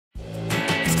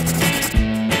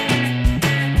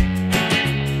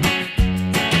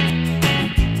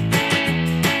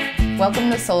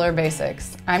Welcome to Solar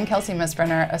Basics. I'm Kelsey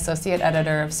Misbrenner, Associate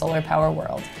Editor of Solar Power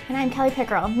World. And I'm Kelly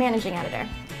Pickerel, Managing Editor.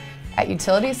 At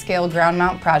utility-scale ground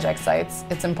mount project sites,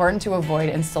 it's important to avoid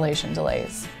installation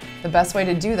delays. The best way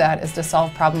to do that is to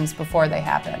solve problems before they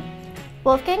happen.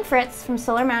 Wolfgang Fritz from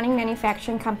solar mounting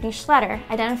manufacturing company Schletter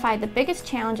identified the biggest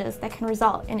challenges that can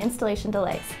result in installation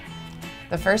delays.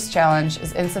 The first challenge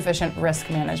is insufficient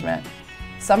risk management.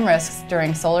 Some risks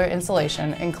during solar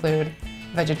installation include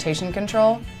vegetation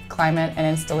control, climate, and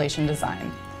installation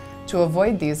design. To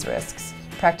avoid these risks,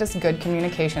 practice good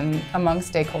communication among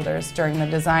stakeholders during the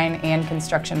design and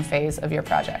construction phase of your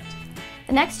project.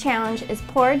 The next challenge is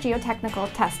poor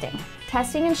geotechnical testing.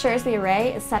 Testing ensures the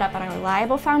array is set up on a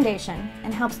reliable foundation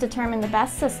and helps determine the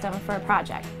best system for a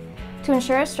project. To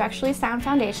ensure a structurally sound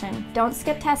foundation, don't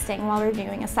skip testing while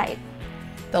reviewing a site.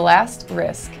 The last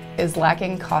risk is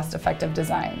lacking cost-effective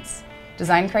designs.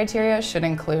 Design criteria should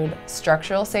include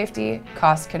structural safety,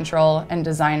 cost control, and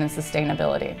design and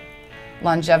sustainability.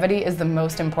 Longevity is the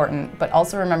most important, but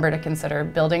also remember to consider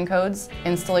building codes,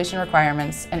 installation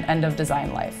requirements, and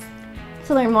end-of-design life.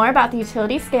 To learn more about the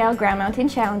utility-scale ground mounting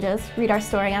challenges, read our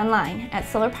story online at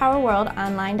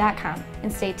solarpowerworldonline.com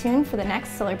and stay tuned for the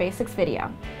next Solar Basics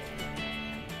video.